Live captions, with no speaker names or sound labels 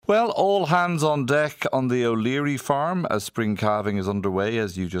Well, all hands on deck on the O'Leary farm as spring calving is underway,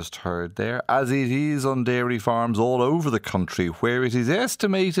 as you just heard there, as it is on dairy farms all over the country, where it is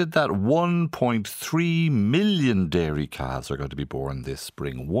estimated that 1.3 million dairy calves are going to be born this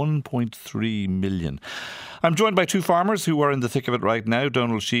spring. 1.3 million. I'm joined by two farmers who are in the thick of it right now.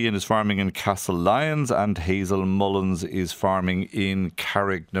 Donald Sheehan is farming in Castlelyons and Hazel Mullins is farming in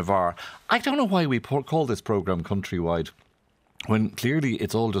Carrignavar. I don't know why we call this programme Countrywide, when clearly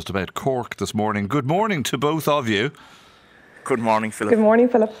it's all just about Cork this morning. Good morning to both of you. Good morning, Philip. Good morning,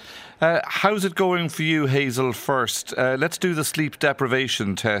 Philip. How's it going for you, Hazel, first? Let's do the sleep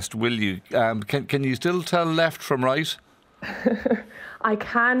deprivation test, will you? Can you still tell left from right? I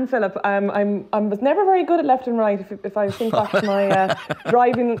can, Philip. I was never very good at left and right, if I think back to my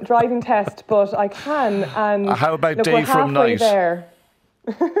driving test, but I can. And how about look, day from night? There.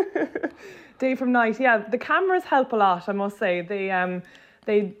 Day from night, yeah. The cameras help a lot, I must say.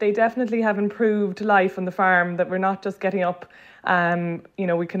 They definitely have improved life on the farm, that we're not just getting up.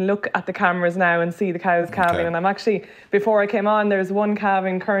 We can look at the cameras now and see the cows calving. Okay. And I'm actually, before I came on, there's one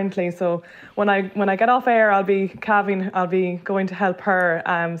calving currently. So when I get off air, I'll be calving. I'll be going to help her.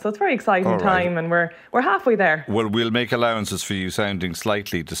 So it's a very exciting time, and we're halfway there. Well, we'll make allowances for you sounding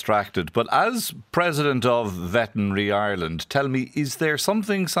slightly distracted. But as president of Veterinary Ireland, tell me, is there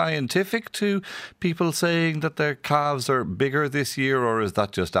something scientific to people saying that their calves are bigger this year, or is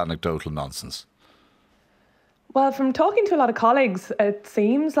that just anecdotal nonsense? Well, from talking to a lot of colleagues, it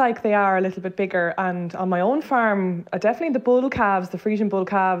seems like they are a little bit bigger. And on my own farm, definitely the bull calves, the Frisian bull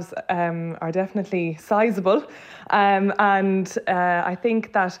calves, are definitely sizable. I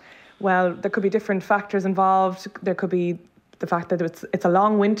think that, well, there could be different factors involved. There could be the fact that it's a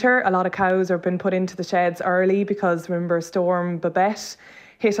long winter. A lot of cows have been put into the sheds early because, remember, Storm Babette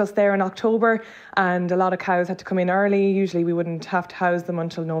hit us there in October, and a lot of cows had to come in early. Usually we wouldn't have to house them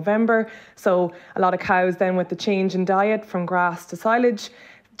until November. So a lot of cows then, with the change in diet from grass to silage,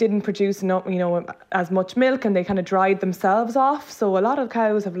 didn't produce enough, as much milk, and they kind of dried themselves off. So a lot of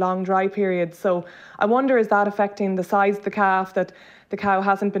cows have long dry periods. So I wonder, is that affecting the size of the calf, that the cow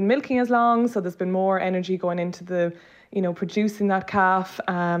hasn't been milking as long, so there's been more energy going into the producing that calf.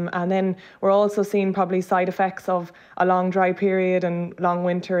 And then we're also seeing probably side effects of a long dry period and long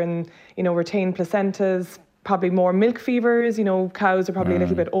winter, and, retained placentas, probably more milk fevers. Cows are probably a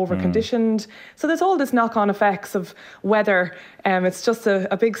little bit over-conditioned. So there's all this knock-on effects of weather. It's just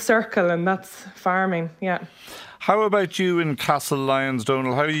a big circle, and that's farming, yeah. How about you in Castlelyons,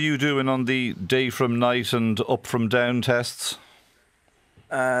 Donald? How are you doing on the day from night and up from down tests?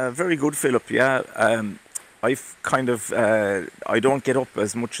 Very good, Philip, yeah. I've kind of, I don't get up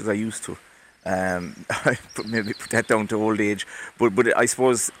as much as I used to. I maybe put that down to old age. But I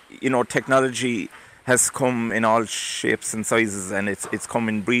suppose, technology has come in all shapes and sizes, and it's come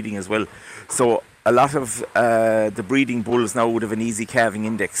in breeding as well. So a lot of the breeding bulls now would have an easy calving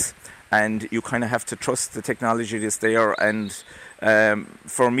index, and you kind of have to trust the technology that's there. And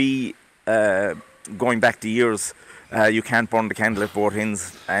for me, going back to years, you can't burn the candle at both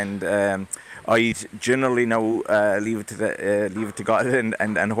ends, and I generally now leave it to God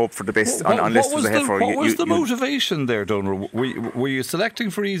and hope for the best. Unless there's a heifer. What was the motivation there, Donald? Were you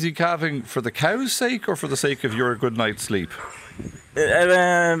selecting for easy calving for the cow's sake, or for the sake of your good night's sleep?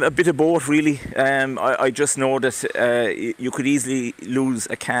 A bit of both, really. I just know that you could easily lose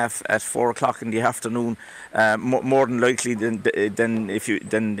a calf at 4 o'clock in the afternoon, more than likely than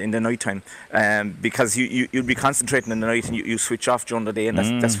in the night time, because you'd be concentrating in the night and you switch off during the day, and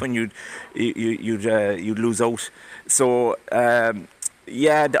that's when you'd lose out. So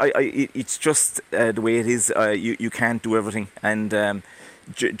it's just the way it is. You can't do everything, and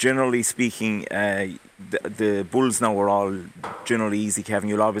generally speaking, the bulls now are all generally easy calving.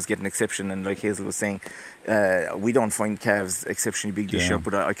 You'll always get an exception, and like Hazel was saying, we don't find calves exceptionally big this year,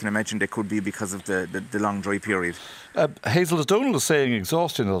 but I can imagine they could be because of the long dry period. Hazel, as Donald is saying,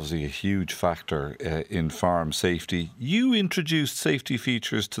 exhaustion is obviously a huge factor in farm safety. You introduced safety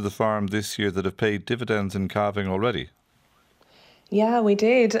features to the farm this year that have paid dividends in calving already. Yeah, we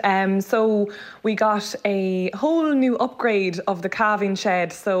did. So we got a whole new upgrade of the calving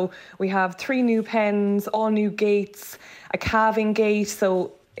shed. So we have 3 new pens, all new gates, a calving gate.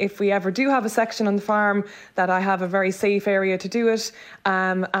 So if we ever do have a section on the farm, that I have a very safe area to do it,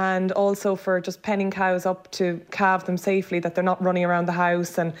 and also for just penning cows up to calve them safely, that they're not running around the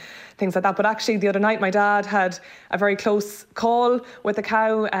house and things like that. But actually the other night my dad had a very close call with a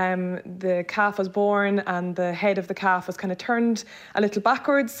cow. The calf was born and the head of the calf was kind of turned a little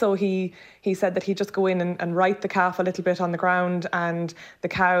backwards, so he said that he'd just go in and right the calf a little bit on the ground, and the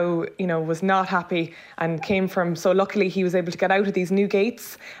cow was not happy and came from, so luckily he was able to get out of these new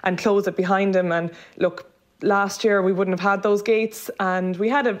gates, and close it behind him. And look, last year we wouldn't have had those gates, and we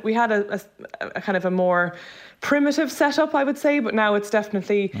had a kind of a more primitive setup, I would say, but now it's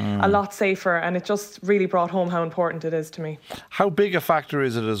definitely a lot safer, and it just really brought home how important it is to me. How big a factor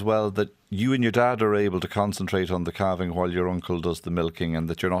is it as well that you and your dad are able to concentrate on the calving while your uncle does the milking, and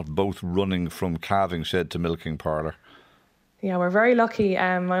that you're not both running from calving shed to milking parlour? Yeah, we're very lucky.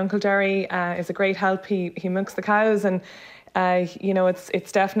 My Uncle Jerry is a great help. He milks the cows, and you know,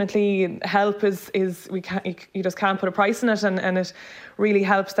 it's definitely help is you just can't put a price on it, and it really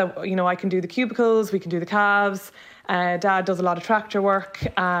helps that, you know, I can do the cubicles, we can do the calves. Dad does a lot of tractor work,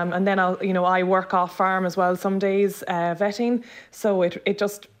 and then I work off farm as well some days, vetting. So it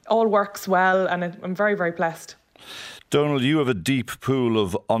just all works well, and I'm very, very blessed. Donald, you have a deep pool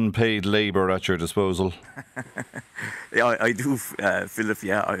of unpaid labour at your disposal. Yeah, I do, Philip.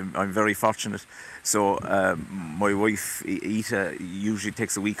 Yeah, I'm very fortunate. So my wife Ita usually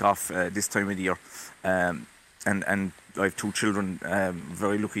takes a week off this time of the year, and I have 2 children.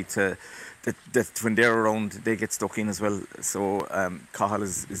 Very lucky that when they're around, they get stuck in as well. So Cathal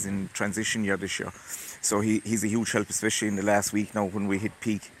is in transition year this year, so he's a huge help, especially in the last week now when we hit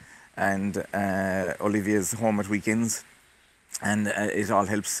peak, and Olivia's home at weekends. And it all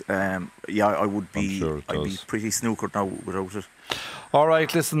helps. Yeah, I'd be pretty snookered now without it. All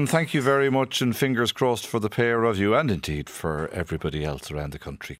right, listen, thank you very much, and fingers crossed for the pair of you, and indeed for everybody else around the country.